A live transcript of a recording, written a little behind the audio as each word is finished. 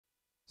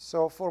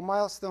So for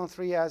milestone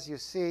 3, as you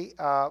see,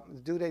 the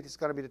due date is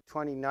going to be the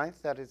 29th.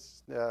 That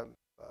is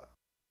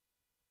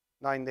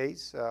 9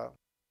 days,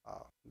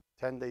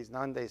 10 days,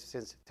 9 days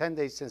since 10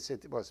 days since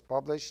it was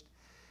published,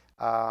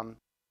 and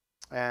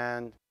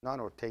 9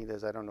 or 10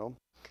 days, I don't know.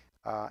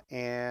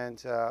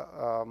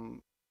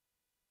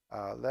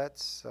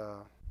 Let's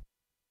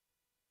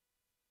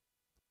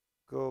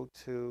go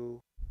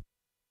to.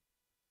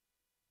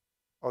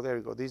 Oh, there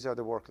you go. These are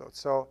the workloads.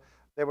 So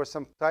there were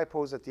some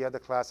typos that the other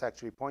class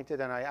actually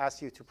pointed, and I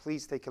asked you to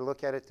please take a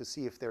look at it to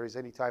see if there is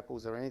any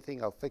typos or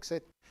anything. I'll fix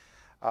it.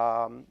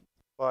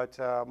 But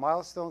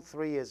milestone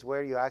 3 is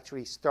where you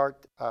actually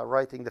start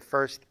writing the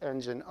first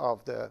engine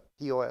of the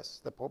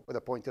POS, the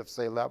point of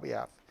sale that we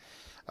have.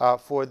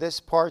 For this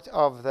part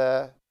of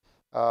the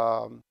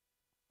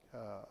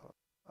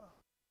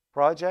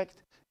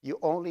project, you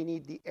only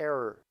need the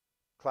error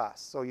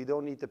class. So you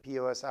don't need the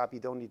POS app,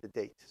 you don't need the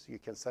date. So you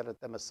can set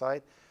them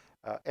aside.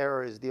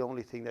 Error is the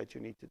only thing that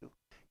you need to do.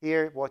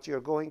 Here, what you're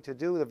going to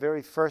do, the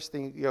very first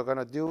thing you're going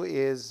to do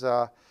is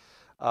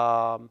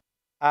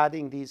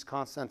adding these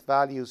constant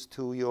values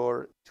to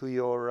your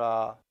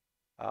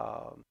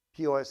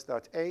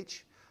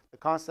POS.h. The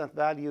constant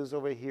values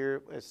over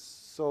here is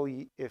so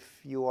if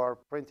you are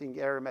printing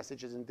error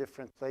messages in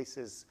different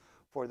places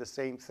for the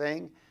same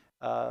thing,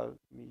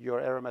 your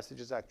error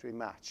messages actually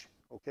match.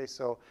 Okay,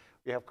 so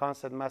we have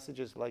constant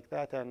messages like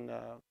that, and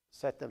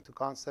set them to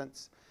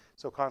constants.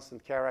 So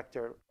constant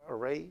character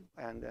array,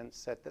 and then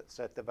set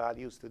the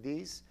values to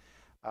these.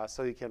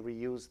 So you can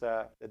reuse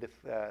the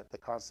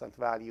constant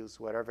values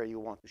wherever you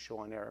want to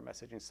show an error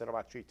message instead of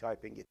actually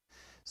typing it.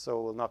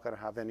 So we're not going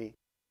to have any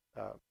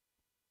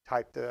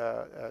type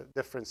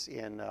difference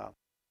in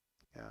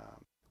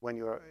when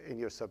you're in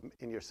your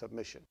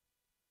submission.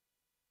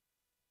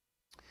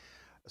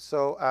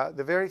 So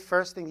the very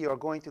first thing you are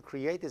going to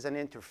create is an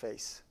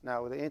interface.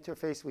 Now the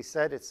interface, we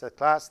said it's a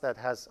class that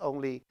has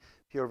only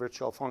pure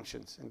virtual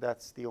functions, and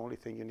that's the only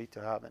thing you need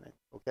to have in it.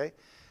 Okay.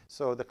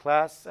 So the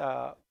class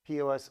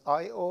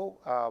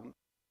POS.io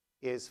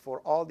is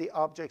for all the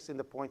objects in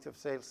the point of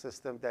sale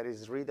system that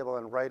is readable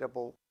and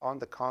writable on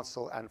the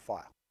console and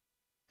file.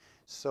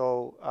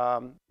 So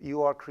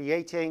you are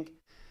creating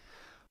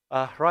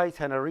a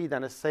write and a read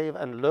and a save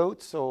and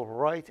load. So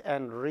write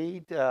and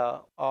read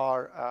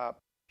are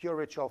pure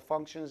virtual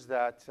functions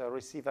that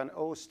receive an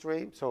O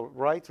stream. So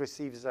write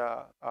receives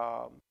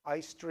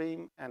I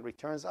stream and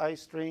returns I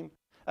stream,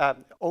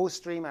 O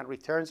stream and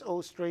returns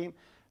O stream.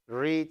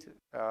 Read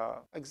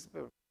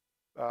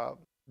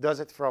does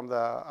it from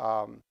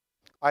the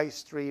I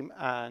stream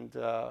and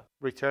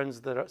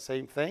returns the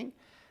same thing.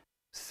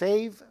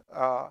 Save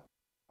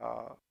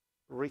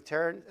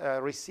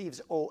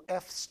receives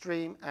OF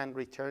stream and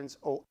returns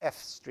OF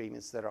stream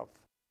instead of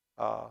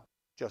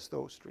just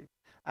O stream.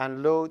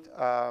 And load,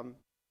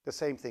 the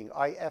same thing,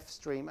 IF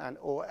stream and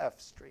OF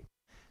stream.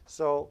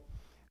 So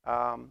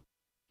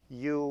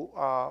you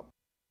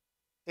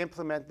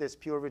implement this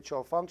pure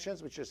virtual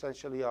functions, which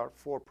essentially are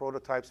 4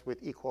 prototypes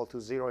with equal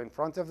to 0 in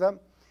front of them.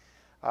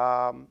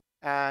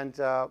 And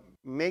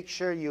make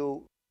sure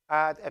you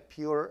add a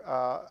pure,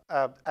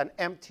 an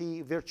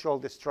empty virtual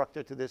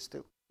destructor to this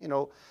too. You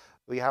know,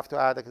 we have to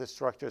add a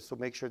destructor to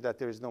make sure that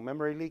there is no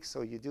memory leak.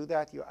 So you do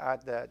that, you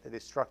add the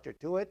destructor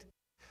to it.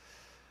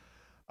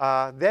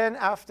 Then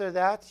after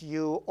that,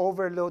 you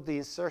overload the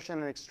insertion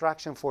and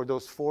extraction for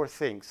those 4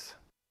 things.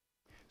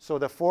 So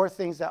the 4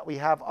 things that we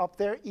have up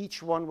there,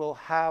 each one will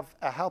have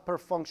a helper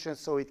function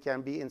so it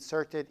can be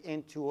inserted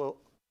into a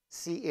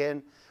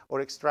cin or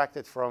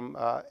extracted from,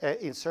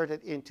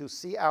 inserted into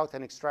cout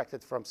and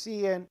extracted from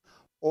cin,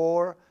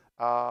 or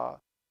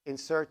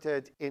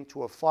inserted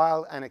into a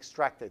file and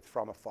extracted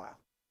from a file.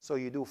 So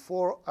you do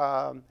 4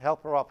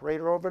 helper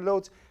operator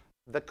overloads.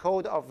 The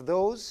code of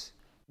those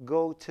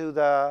go to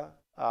the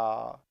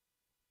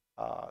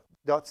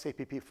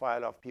 .cpp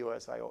file of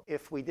POS.io.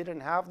 If we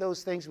didn't have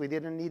those things, we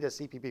didn't need a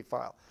CPP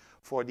file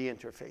for the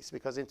interface,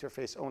 because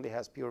interface only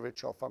has pure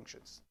virtual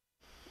functions.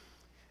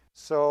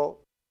 So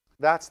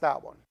that's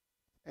that one.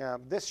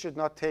 This should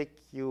not take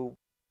you,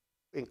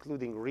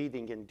 including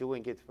reading and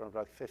doing it, for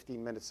about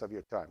 15 minutes of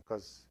your time,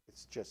 because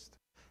it's just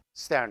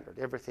standard.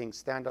 Everything's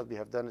standard. We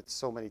have done it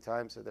so many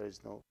times, so there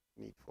is no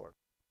need for it.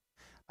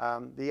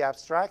 The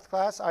abstract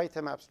class,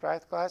 item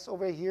abstract class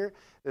over here,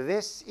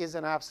 this is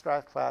an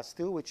abstract class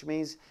too, which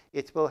means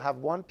it will have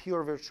 1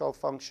 pure virtual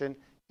function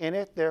in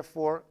it.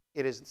 Therefore,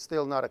 it is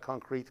still not a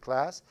concrete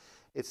class.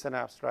 It's an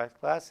abstract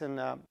class. And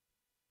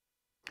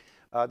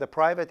the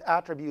private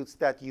attributes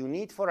that you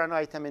need for an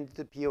item in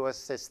the POS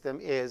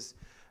system is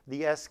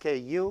the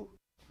SKU.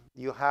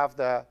 You have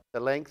the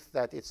length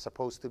that it's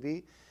supposed to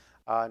be.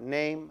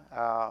 Name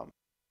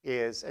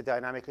is a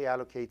dynamically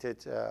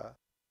allocated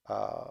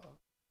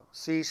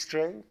C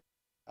string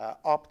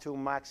up to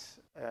max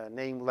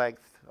name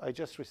length. I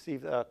just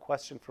received a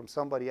question from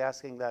somebody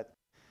asking that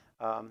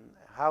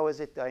how is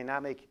it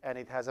dynamic and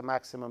it has a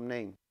maximum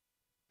name?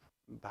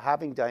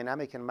 Having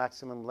dynamic and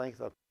maximum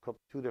length are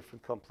two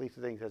different complete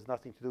things, has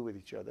nothing to do with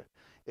each other.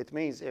 It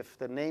means if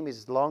the name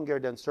is longer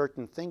than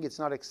certain thing, it's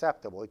not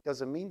acceptable. It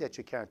doesn't mean that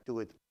you can't do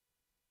it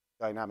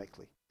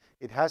dynamically.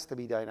 It has to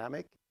be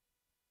dynamic,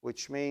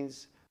 which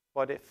means,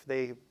 but if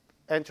they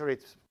enter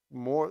it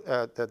more,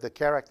 the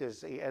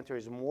characters they enter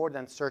is more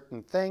than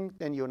certain thing,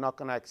 then you're not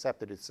going to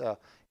accept it. It's a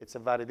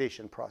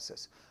validation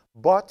process.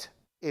 But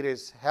it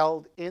is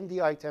held in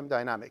the item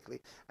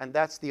dynamically, and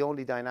that's the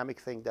only dynamic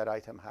thing that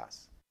item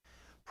has.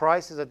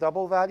 Price is a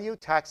double value,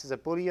 tax is a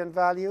Boolean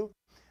value,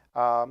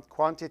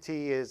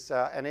 quantity is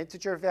an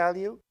integer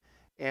value,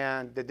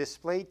 and the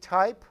display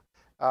type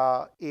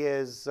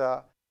is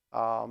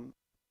an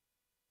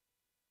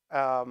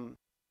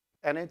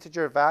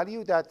integer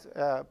value that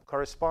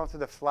corresponds to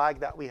the flag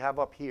that we have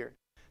up here.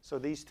 So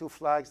these two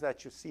flags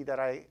that you see that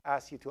I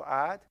asked you to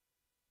add,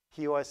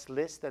 POS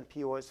list and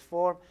POS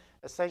form,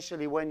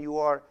 essentially when you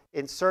are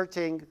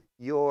inserting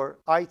your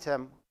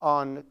item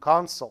on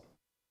console,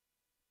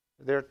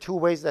 there are two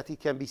ways that it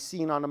can be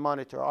seen on a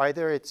monitor.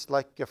 Either it's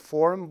like a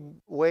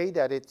form way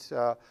that it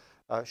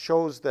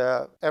shows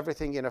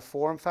everything in a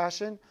form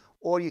fashion,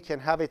 or you can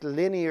have it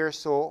linear,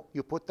 so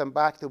you put them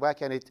back to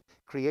back and it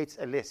creates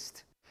a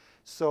list.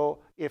 So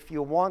if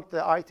you want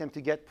the item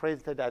to get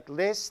printed at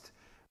list,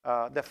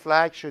 the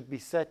flag should be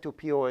set to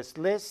POS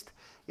list.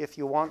 If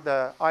you want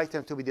the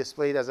item to be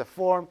displayed as a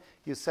form,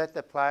 you set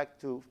the flag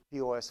to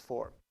POS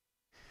form.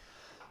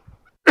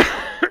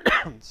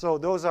 So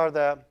those are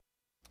the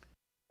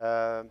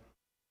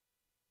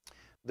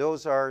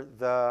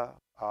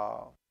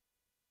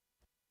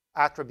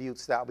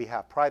attributes that we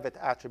have, private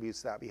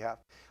attributes that we have.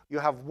 You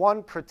have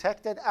one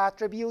protected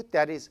attribute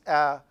that is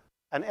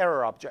an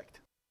error object.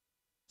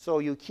 So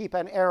you keep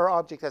an error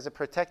object as a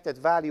protected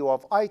value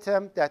of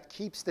item that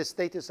keeps the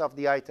status of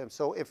the item.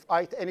 So if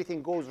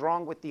anything goes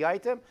wrong with the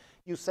item,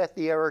 you set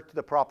the error to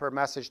the proper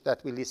message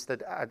that we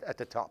listed at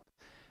the top.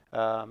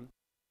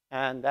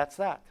 And that's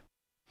that.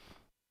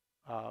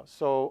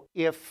 So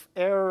if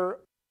error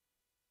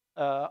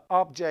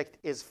object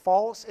is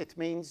false, it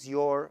means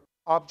your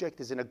object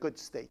is in a good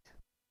state.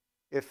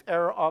 If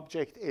error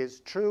object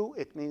is true,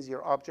 it means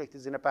your object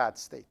is in a bad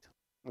state.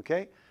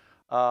 Okay?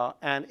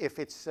 And if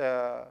it's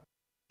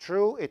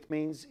true, it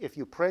means if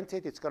you print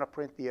it, it's going to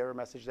print the error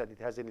message that it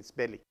has in its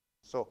belly.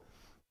 So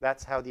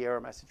that's how the error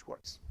message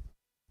works.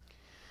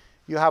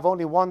 You have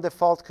only one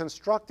default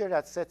constructor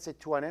that sets it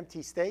to an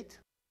empty state.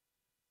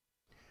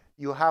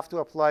 You have to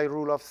apply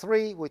rule of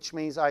 3, which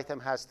means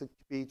item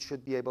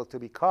should be able to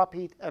be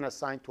copied and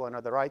assigned to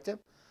another item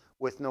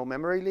with no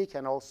memory leak.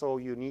 And also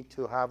you need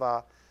to have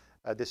a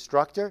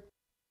destructor.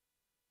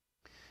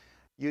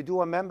 You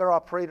do a member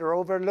operator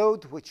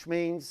overload, which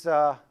means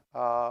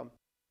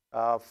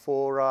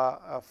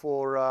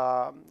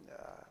for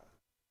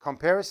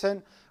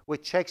comparison,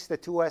 which checks the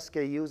two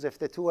SKUs. If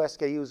the two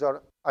SKUs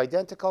are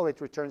identical, it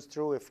returns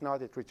true. If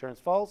not, it returns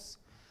false.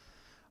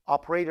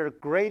 Operator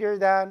greater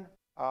than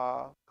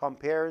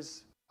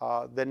compares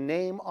the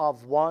name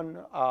of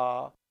one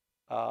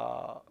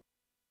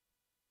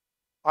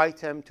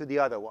item to the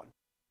other one,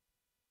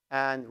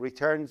 and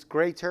returns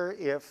greater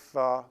if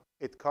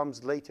it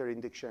comes later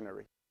in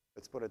dictionary.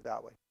 Let's put it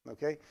that way.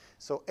 Okay?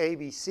 So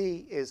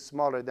ABC is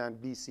smaller than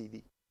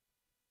BCD.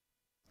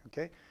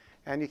 Okay?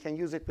 And you can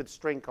use it with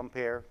string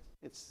compare.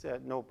 It's a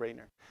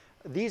no-brainer.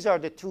 These are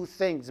the two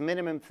things,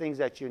 minimum things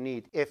that you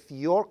need. If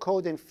your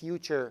code in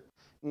future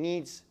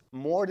needs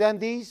more than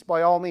these,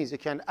 by all means, you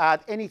can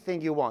add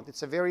anything you want.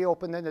 It's a very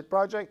open-ended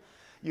project.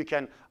 You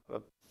can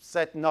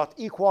set not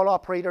equal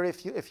operator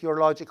if your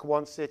logic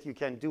wants it. You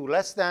can do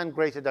less than,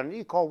 greater than,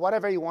 equal,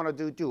 whatever you want to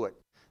do, do it.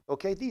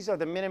 Okay, these are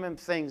the minimum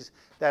things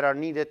that are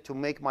needed to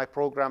make my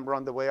program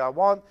run the way I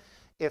want.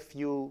 If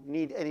you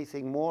need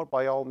anything more,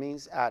 by all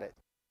means, add it.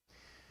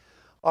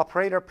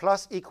 Operator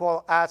plus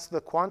equal adds the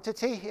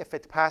quantity. If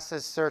it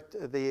passes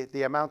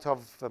the amount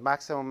of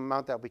maximum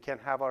amount that we can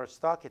have our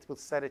stock, it will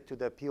set it to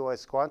the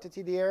POS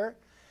quantity, the error.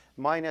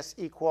 Minus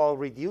equal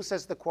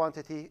reduces the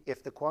quantity.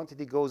 If the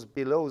quantity goes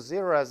below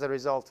 0 as a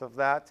result of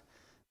that,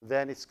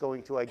 then it's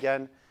going to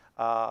again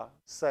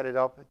set it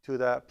up to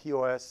the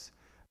POS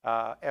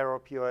error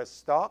POS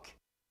stock,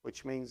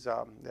 which means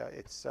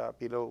it's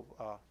below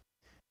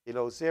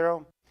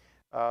 0.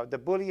 The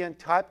Boolean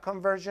type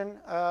conversion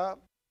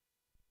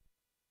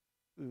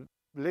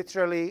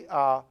literally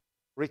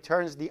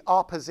returns the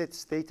opposite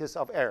status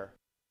of error.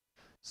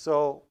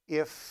 So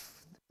if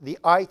the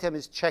item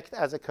is checked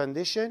as a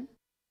condition,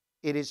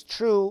 it is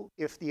true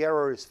if the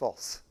error is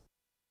false,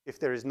 if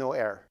there is no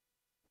error.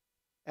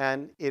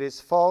 And it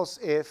is false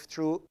if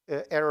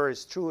error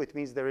is true, it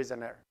means there is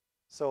an error.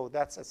 So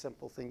that's a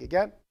simple thing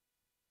again.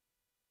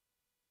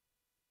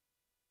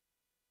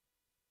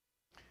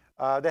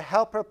 The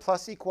helper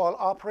plus equal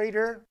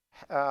operator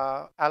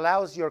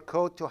allows your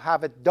code to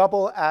have it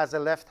double as a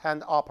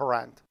left-hand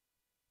operand.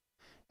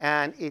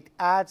 And it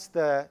adds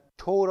the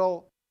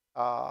total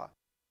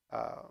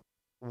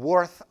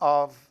worth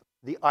of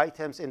the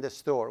items in the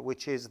store,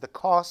 which is the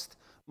cost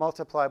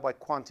multiplied by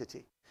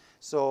quantity.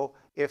 So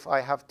if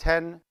I have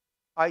 10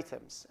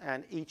 items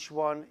and each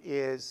one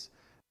is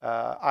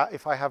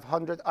if I have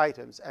 100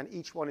 items and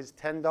each one is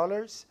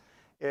 $10,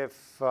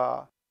 if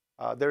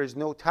there is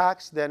no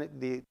tax, then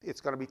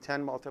it's going to be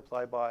 10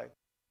 multiplied by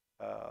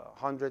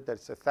 100,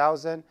 that's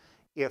 1,000.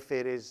 If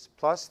it is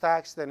plus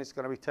tax, then it's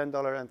going to be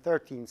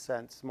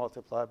 $10.13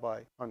 multiplied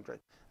by 100,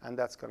 and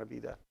that's going to be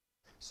that.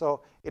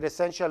 So it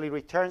essentially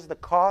returns the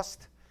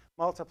cost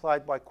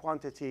multiplied by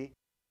quantity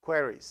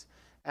queries.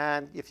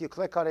 And if you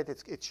click on it,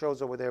 it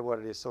shows over there what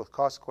it is. So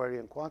cost query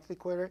and quantity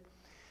query.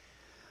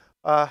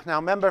 Now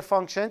member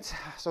functions.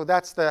 So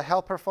that's the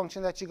helper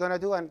function that you're going to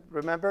do. And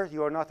remember,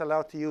 you are not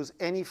allowed to use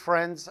any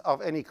friends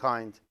of any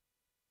kind.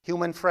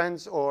 Human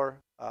friends or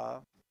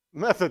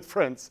method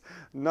friends.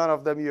 None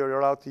of them you're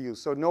allowed to use.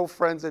 So no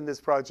friends in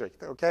this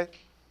project, OK?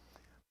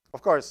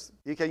 Of course,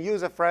 you can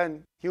use a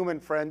friend, human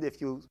friend, if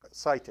you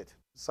cite it.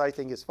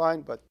 Citing is fine,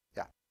 but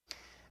yeah.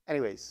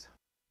 Anyways.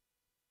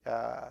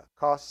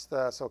 Cost,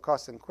 so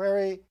cost and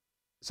query.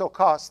 So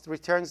cost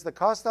returns the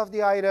cost of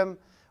the item,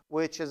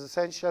 which is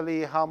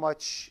essentially how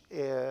much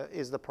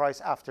is the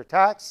price after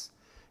tax.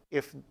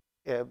 If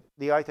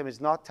the item is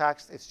not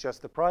taxed, it's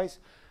just the price.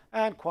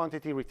 And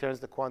quantity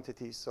returns the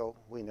quantity, so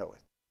we know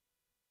it.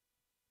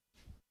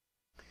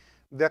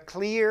 The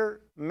clear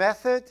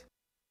method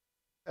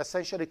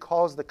essentially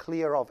calls the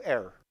clear of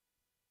error.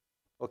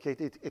 Okay,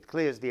 it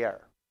clears the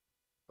error.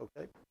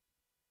 Okay.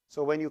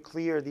 So when you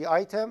clear the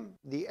item,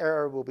 the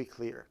error will be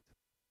cleared.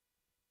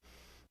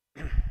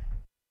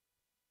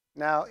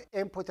 Now,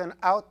 input and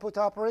output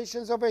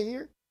operations over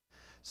here.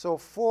 So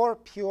the four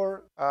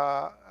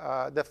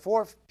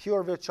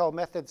pure virtual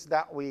methods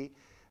that we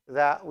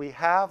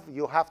have,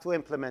 you have to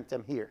implement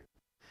them here.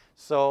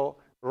 So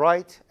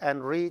write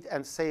and read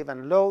and save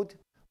and load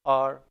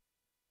are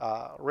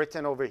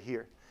written over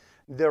here.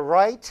 The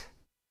write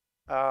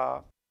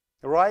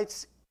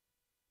writes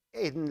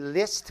in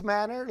list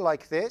manner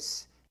like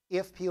this.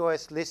 If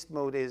POS list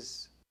mode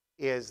is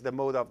the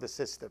mode of the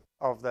system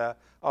of the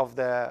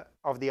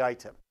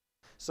item.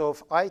 So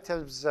if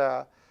items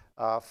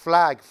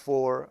flag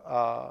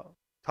for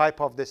type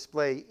of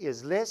display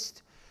is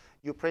list,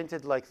 you print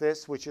it like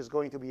this, which is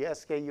going to be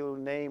SKU,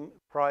 name,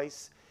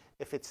 price,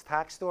 if it's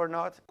taxed or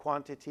not,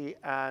 quantity,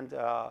 and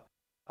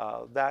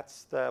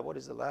that's the, what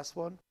is the last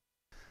one?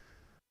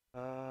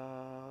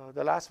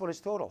 The last one is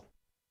total.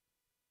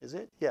 Is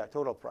it? Yeah,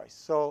 total price.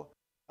 So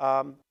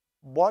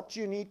what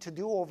you need to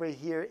do over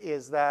here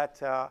is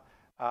that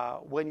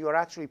when you're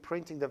actually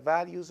printing the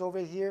values over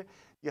here,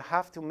 you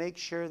have to make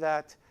sure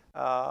that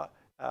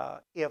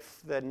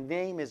if the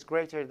name is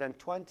greater than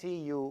 20,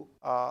 you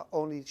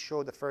only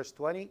show the first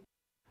 20.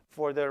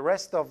 For the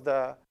rest of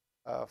the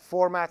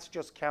formats,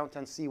 just count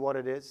and see what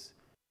it is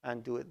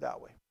and do it that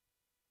way.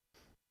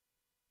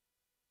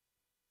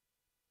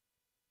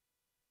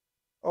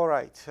 All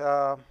right.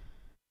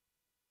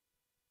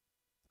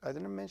 I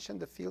didn't mention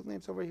the field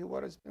names over here.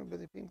 What is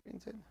being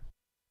printed?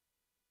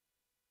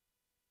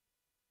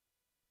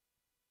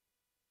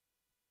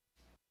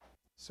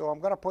 So I'm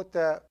going to put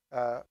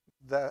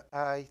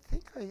I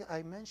think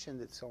I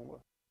mentioned it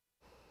somewhere.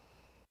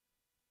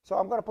 So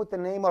I'm going to put the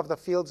name of the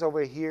fields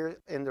over here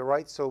in the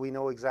right so we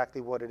know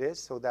exactly what it is.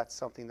 So that's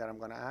something that I'm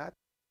going to add.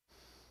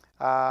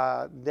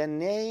 The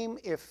name,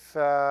 if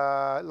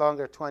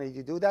longer 20,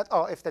 you do that.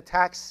 Oh, if the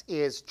tax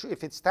is true,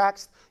 if it's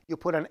taxed, you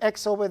put an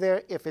X over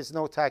there. If it's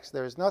no tax,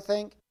 there is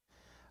nothing.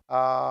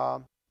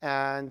 No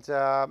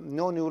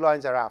new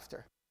lines are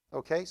after.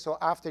 Okay, so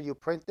after you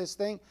print this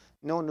thing,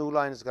 no new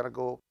line is going to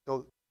go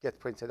get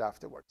printed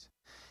afterwards.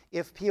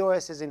 If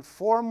POS is in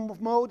form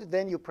mode,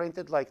 then you print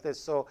it like this.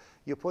 So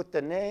you put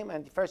the name,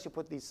 and first you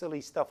put the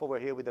silly stuff over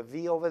here with a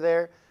V over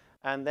there.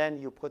 And then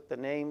you put the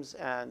names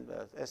and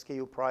the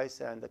SKU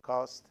price and the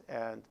cost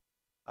and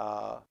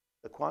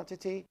the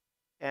quantity.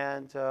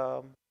 And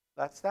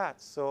that's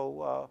that.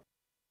 So,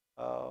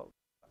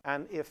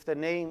 and if the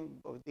name,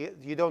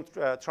 you don't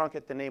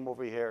truncate the name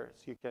over here.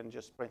 So you can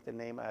just print the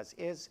name as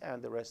is,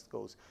 and the rest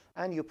goes.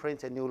 And you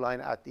print a new line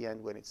at the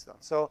end when it's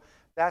done. So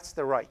that's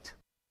the write.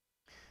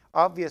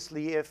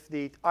 Obviously, if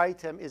the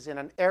item is in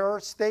an error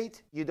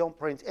state, you don't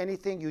print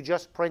anything. You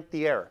just print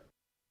the error.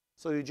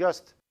 So you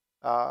just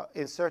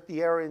insert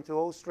the error into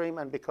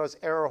OStream, and because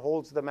error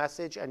holds the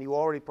message and you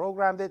already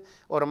programmed it,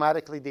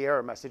 automatically the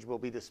error message will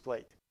be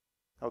displayed.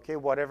 Okay,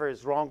 whatever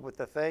is wrong with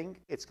the thing,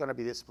 it's going to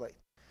be displayed.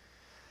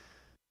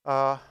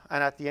 And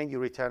at the end, you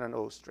return an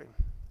OStream.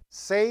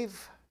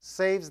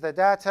 Saves the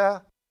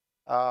data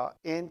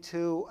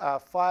into a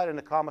file in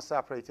a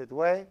comma-separated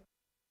way,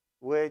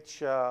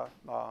 which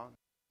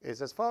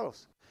is as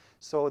follows.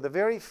 So the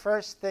very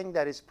first thing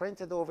that is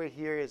printed over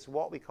here is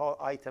what we call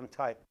item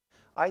type.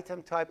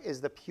 Item type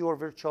is the pure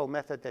virtual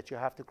method that you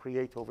have to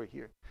create over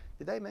here.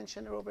 Did I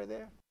mention it over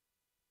there?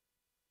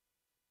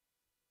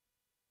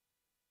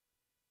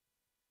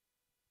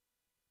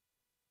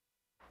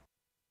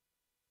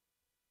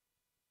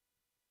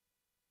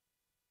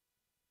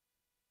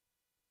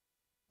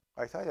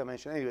 I thought I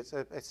mentioned it. Anyway,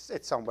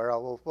 it's somewhere.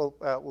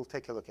 We'll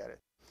take a look at it.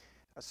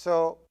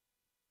 So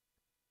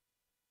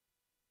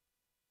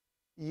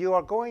you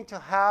are going to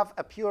have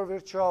a pure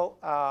virtual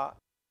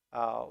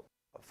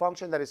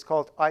function that is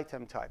called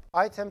item type.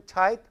 Item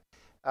type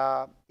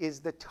is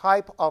the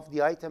type of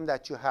the item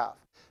that you have.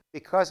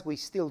 Because we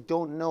still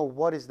don't know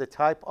what is the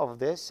type of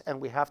this, and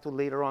we have to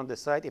later on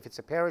decide if it's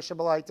a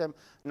perishable item,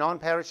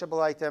 non-perishable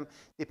item.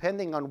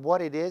 Depending on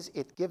what it is,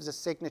 it gives a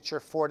signature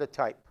for the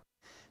type.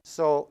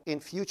 So in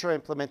future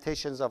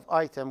implementations of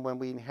item, when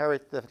we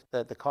inherit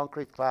the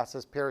concrete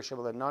classes,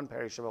 perishable and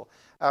non-perishable,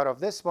 out of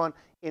this one,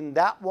 in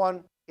that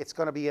one, it's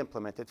going to be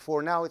implemented.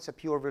 For now, it's a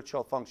pure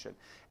virtual function,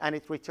 and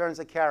it returns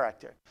a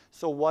character.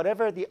 So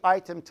whatever the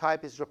item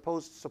type is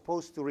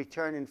supposed to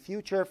return in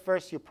future,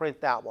 first you print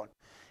that one.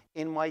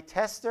 In my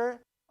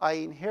tester, I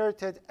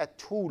inherited a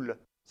tool.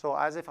 So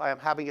as if I am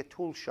having a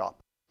tool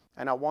shop,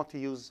 and I want to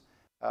use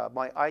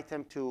my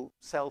item to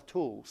sell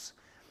tools.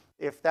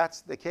 If that's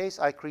the case,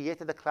 I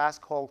created a class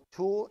called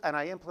tool, and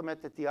I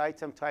implemented the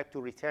item type to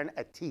return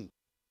a T,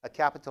 a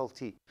capital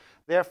T.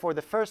 Therefore,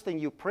 the first thing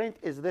you print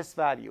is this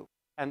value,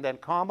 and then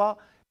comma,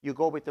 you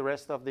go with the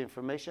rest of the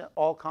information,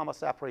 all comma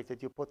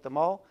separated, you put them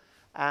all,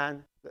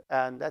 and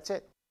that's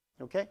it,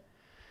 okay?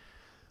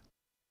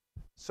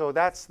 So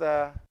that's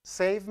the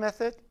save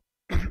method.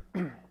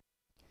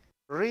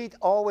 Read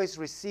always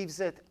receives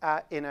it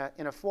in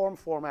a form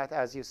format,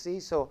 as you see.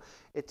 So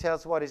it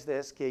tells what is the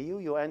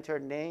SKU. You enter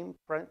name,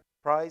 print,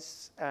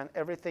 price, and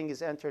everything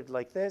is entered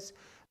like this.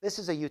 This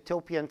is a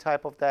utopian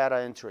type of data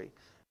entry.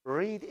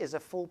 Read is a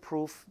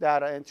foolproof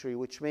data entry,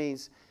 which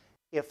means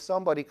if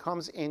somebody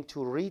comes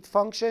into read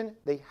function,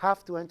 they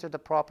have to enter the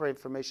proper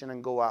information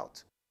and go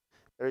out.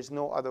 There is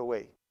no other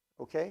way,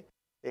 okay?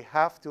 They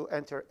have to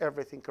enter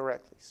everything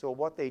correctly. So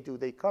what they do,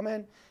 they come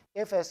in.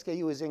 If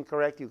SKU is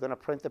incorrect, you're going to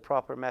print the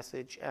proper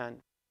message and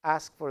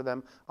ask for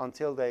them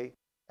until they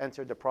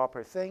enter the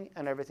proper thing,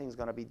 and everything's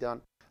going to be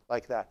done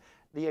like that.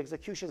 The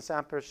execution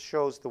sample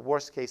shows the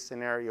worst case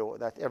scenario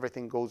that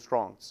everything goes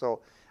wrong.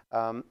 So,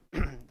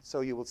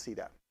 so you will see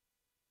that.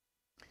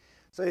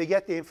 So you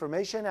get the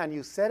information and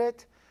you set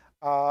it,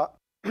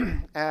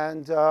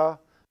 and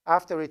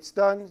after it's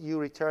done, you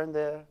return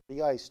the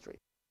iStream.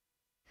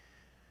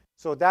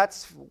 So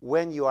that's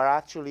when you are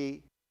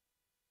actually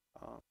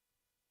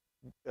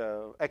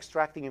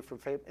extracting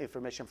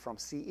information from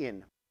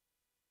CIN.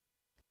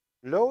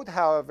 Load,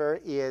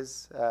 however,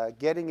 is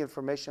getting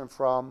information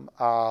from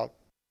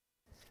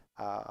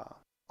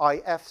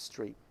IF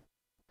stream,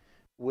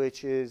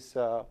 which is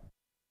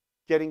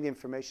getting the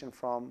information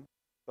from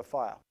the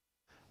file.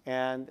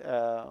 And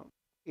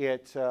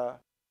it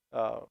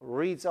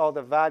reads all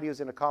the values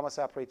in a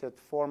comma-separated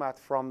format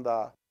from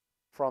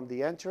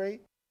the entry.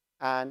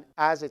 And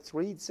as it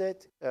reads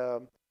it,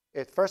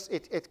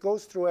 it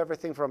goes through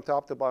everything from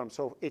top to bottom.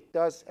 So it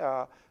does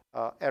a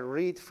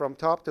read from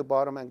top to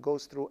bottom and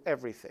goes through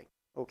everything,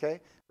 okay?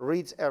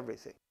 Reads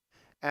everything.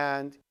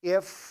 And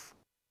if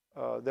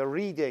the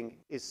reading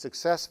is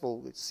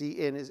successful,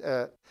 CIN is,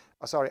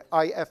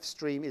 IF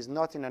stream is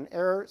not in an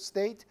error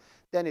state,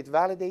 then it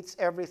validates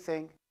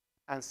everything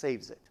and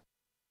saves it.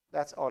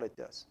 That's all it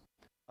does.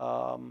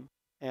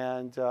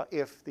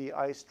 If the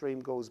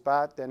iStream goes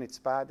bad, then it's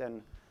bad,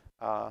 and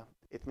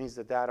it means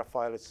the data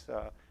file is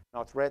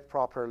not read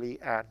properly,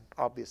 and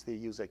obviously a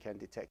user can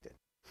detect it.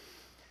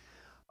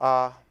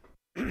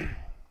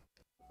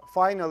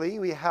 Finally,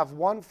 we have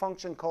one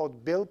function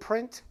called bill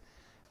print,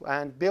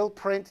 and bill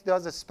print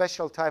does a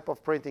special type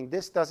of printing.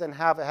 This doesn't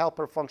have a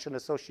helper function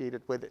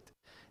associated with it.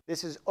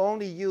 This is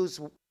only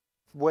used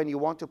when you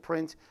want to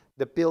print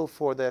the bill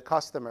for the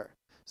customer.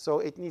 So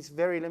it needs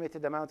very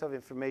limited amount of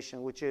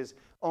information, which is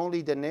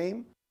only the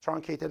name,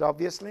 truncated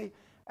obviously,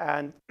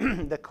 and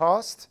the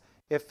cost.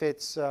 If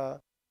it's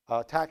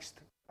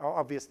taxed,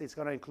 obviously it's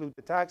going to include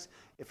the tax.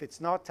 If it's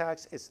not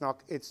taxed, it's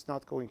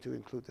not going to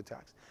include the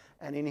tax.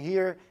 And in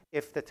here,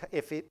 if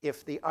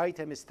the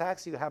item is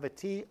taxed, you have a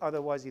T.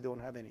 Otherwise, you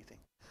don't have anything.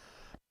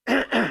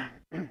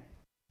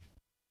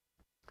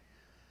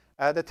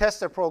 The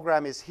tester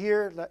program is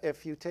here.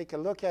 If you take a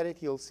look at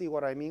it, you'll see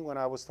what I mean when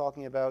I was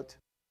talking about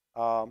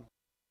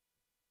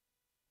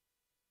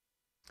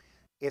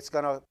it's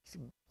going to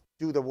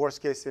do the worst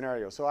case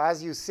scenario. So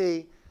as you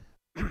see,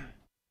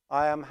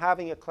 I am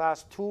having a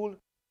class tool,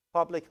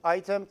 public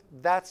item.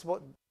 That's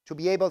what, to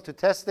be able to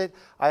test it,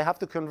 I have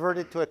to convert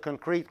it to a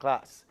concrete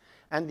class.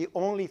 And the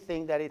only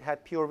thing that it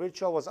had pure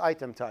virtual was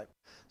item type.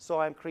 So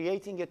I'm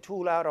creating a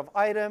tool out of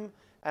item,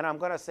 and I'm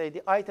going to say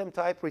the item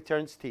type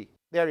returns T.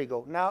 There you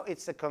go. Now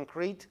it's a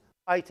concrete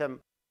item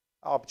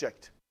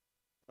object.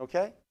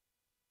 Okay?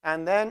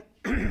 And then,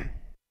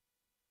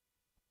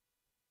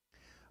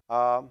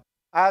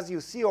 as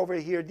you see over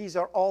here, these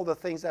are all the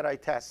things that I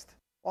test,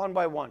 one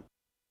by one.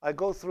 I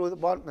go through the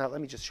one. Now,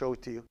 let me just show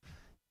it to you.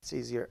 It's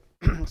easier.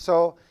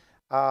 So,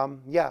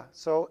 yeah,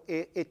 so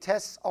it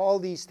tests all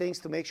these things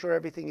to make sure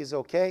everything is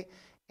OK.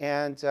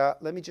 And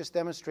let me just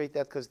demonstrate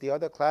that, because the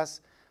other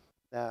class,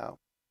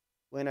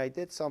 when I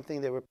did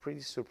something, they were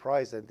pretty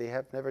surprised that they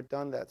have never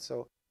done that.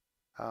 So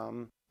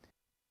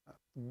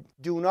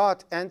do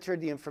not enter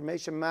the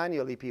information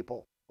manually,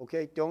 people.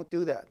 OK, don't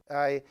do that.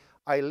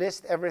 I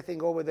list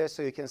everything over there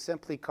so you can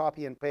simply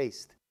copy and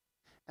paste.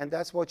 And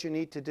that's what you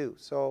need to do.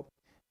 So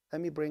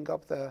let me bring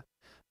up the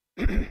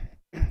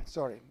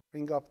sorry,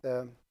 bring up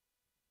the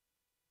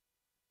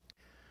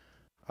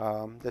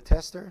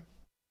tester.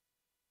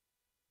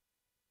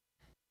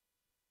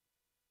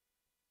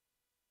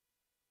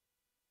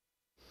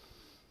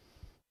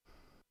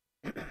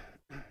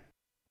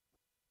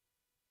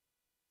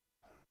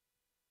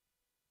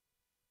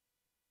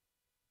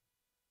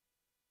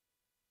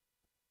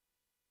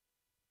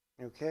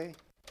 Okay.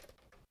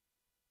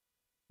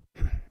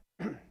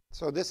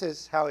 So this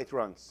is how it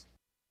runs.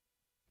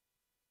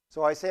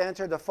 So I say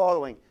enter the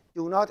following.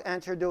 Do not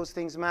enter those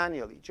things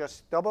manually.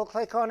 Just double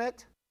click on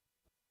it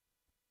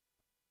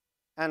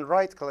and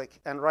right click,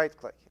 and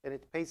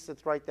it pastes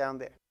it right down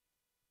there.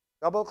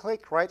 Double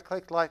click, right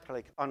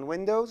click. On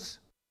Windows,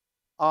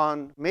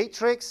 on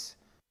Matrix,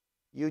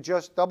 you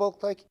just double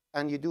click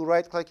and you do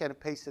right click and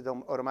paste it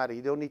automatically.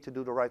 You don't need to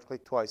do the right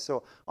click twice.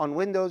 So on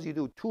Windows, you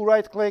do 2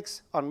 right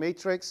clicks. On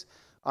Matrix,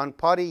 on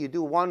PuTTY, you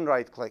do 1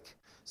 right click.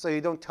 So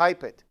you don't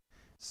type it.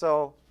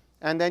 So,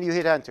 and then you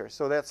hit enter.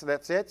 So that's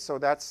it. So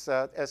that's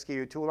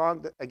SKU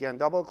toolon. Again,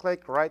 double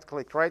click, right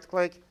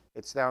click.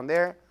 It's down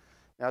there.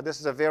 Now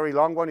this is a very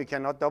long one. You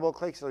cannot double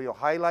click, so you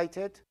highlight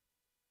it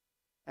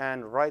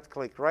and right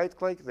click.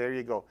 There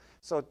you go.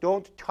 So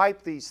don't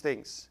type these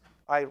things.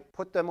 I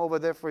put them over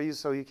there for you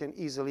so you can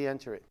easily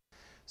enter it.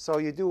 So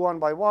you do one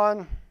by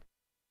one.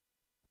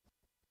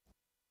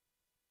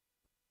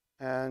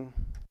 And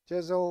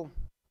chisel.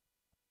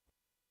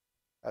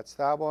 That's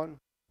that one.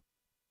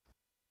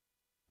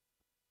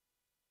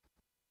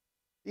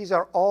 These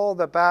are all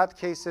the bad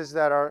cases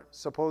that are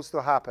supposed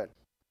to happen.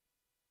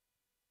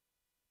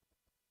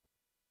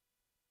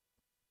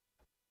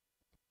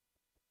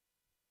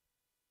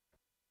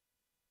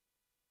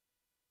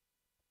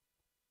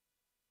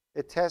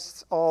 It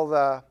tests all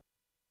the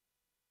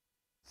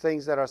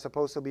things that are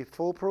supposed to be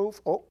foolproof.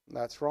 Oh,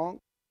 that's wrong.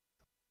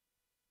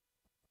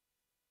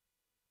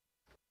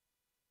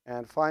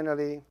 And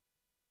finally,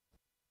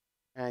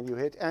 and you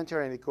hit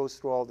enter and it goes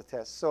through all the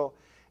tests. So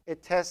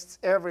it tests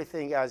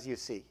everything as you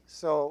see.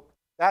 So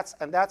that's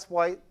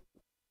why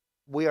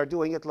we are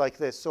doing it like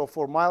this. So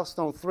for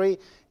milestone 3,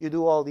 you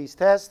do all these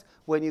tests.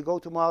 When you go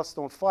to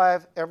milestone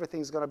 5,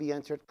 everything's going to be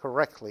entered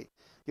correctly.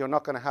 You're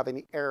not going to have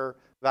any error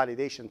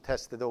validation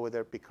tested over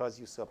there because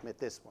you submit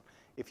this one.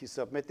 If you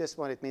submit this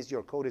one, it means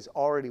your code is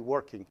already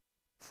working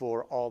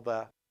for all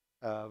the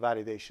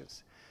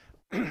validations.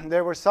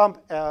 There were some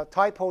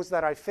typos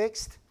that I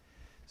fixed.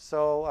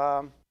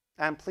 So,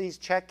 and please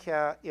check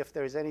if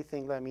there's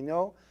anything, let me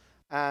know.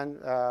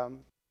 And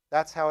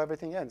that's how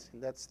everything ends.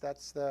 That's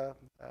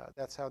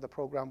how the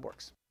program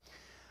works.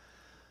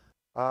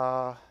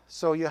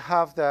 So you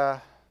have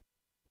the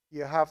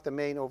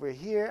main over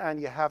here, and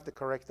you have the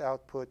correct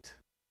output.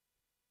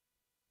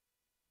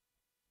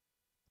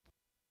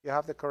 You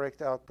have the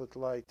correct output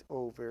light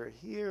over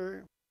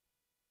here.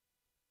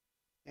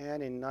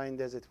 And in 9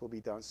 days, it will be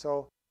done.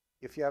 So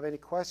if you have any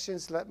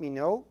questions, let me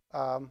know.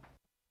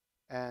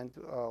 And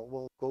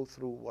we'll go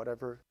through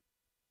whatever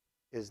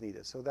is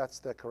needed. So that's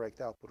the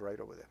correct output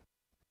right over there.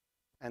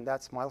 And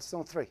that's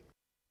milestone 3.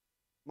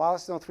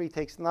 Milestone 3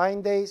 takes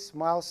 9 days.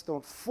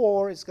 Milestone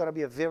 4 is going to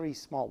be a very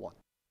small one.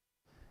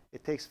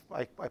 It takes,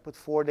 I put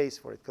 4 days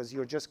for it because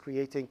you're just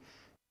creating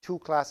 2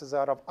 classes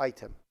out of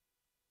item.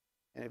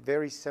 And a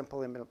very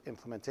simple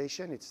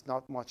implementation. It's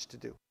not much to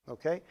do,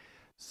 okay?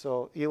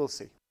 So you will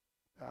see.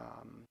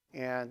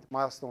 And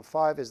milestone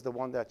 5 is the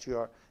one that you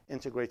are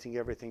integrating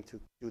everything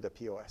to do the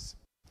POS.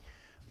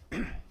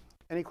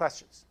 Any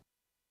questions?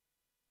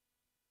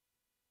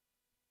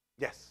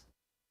 Yes.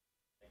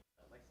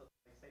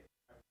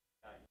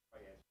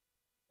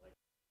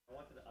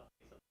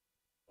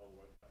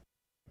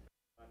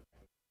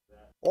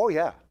 Oh,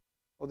 yeah.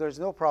 Well, there's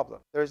no problem.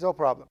 There's no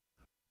problem.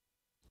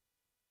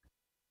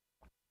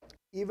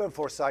 Even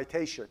for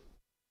citation,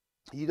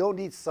 you don't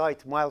need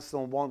cite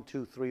milestone 1,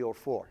 2, 3, or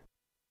 4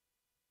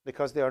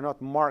 because they are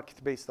not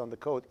marked based on the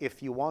code.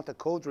 If you want a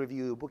code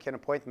review, you book an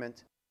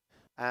appointment,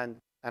 and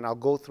I'll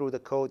go through the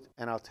code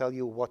and I'll tell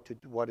you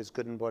what is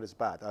good and what is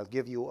bad. I'll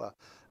give you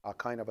a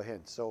kind of a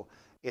hint. So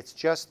it's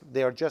just,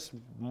 they're just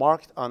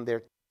marked on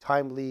their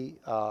timely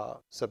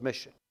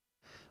submission.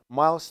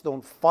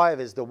 Milestone 5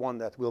 is the one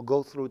that will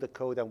go through the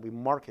code and we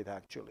mark it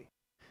actually.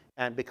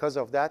 And because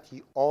of that,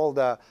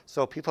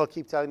 so people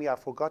keep telling me, I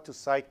forgot to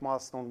cite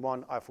milestone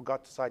 1, I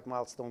forgot to cite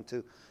milestone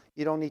 2.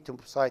 You don't need to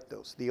cite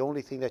those. The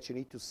only thing that you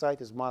need to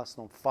cite is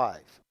milestone 5,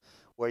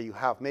 where you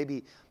have,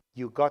 maybe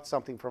you got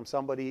something from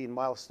somebody in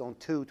milestone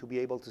 2 to be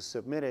able to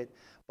submit it,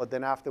 but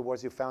then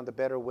afterwards you found a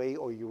better way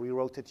or you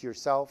rewrote it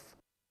yourself.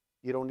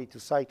 You don't need to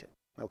cite it,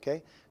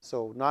 okay?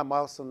 So now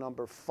milestone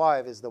number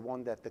 5 is the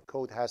one that the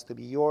code has to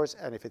be yours,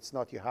 and if it's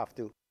not, you have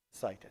to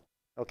cite it,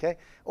 okay?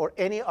 Or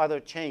any other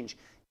change.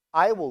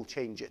 I will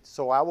change it.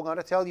 So I'm going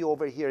to tell you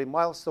over here in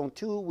milestone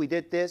 2, we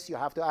did this, you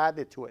have to add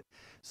it to it.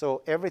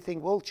 So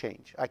everything will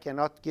change. I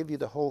cannot give you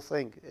the whole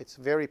thing. It's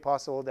very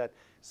possible that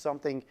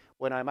something,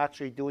 when I'm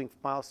actually doing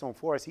milestone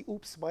 4, I see,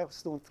 oops,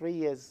 milestone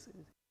 3 is,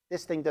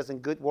 this thing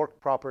doesn't work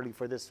properly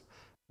for this.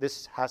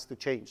 This has to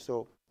change.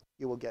 So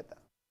you will get that.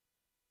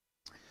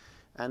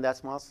 And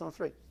that's milestone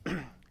 3.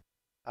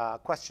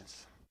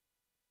 Questions?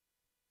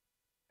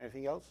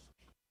 Anything else?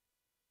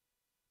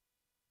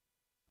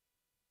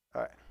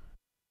 All right.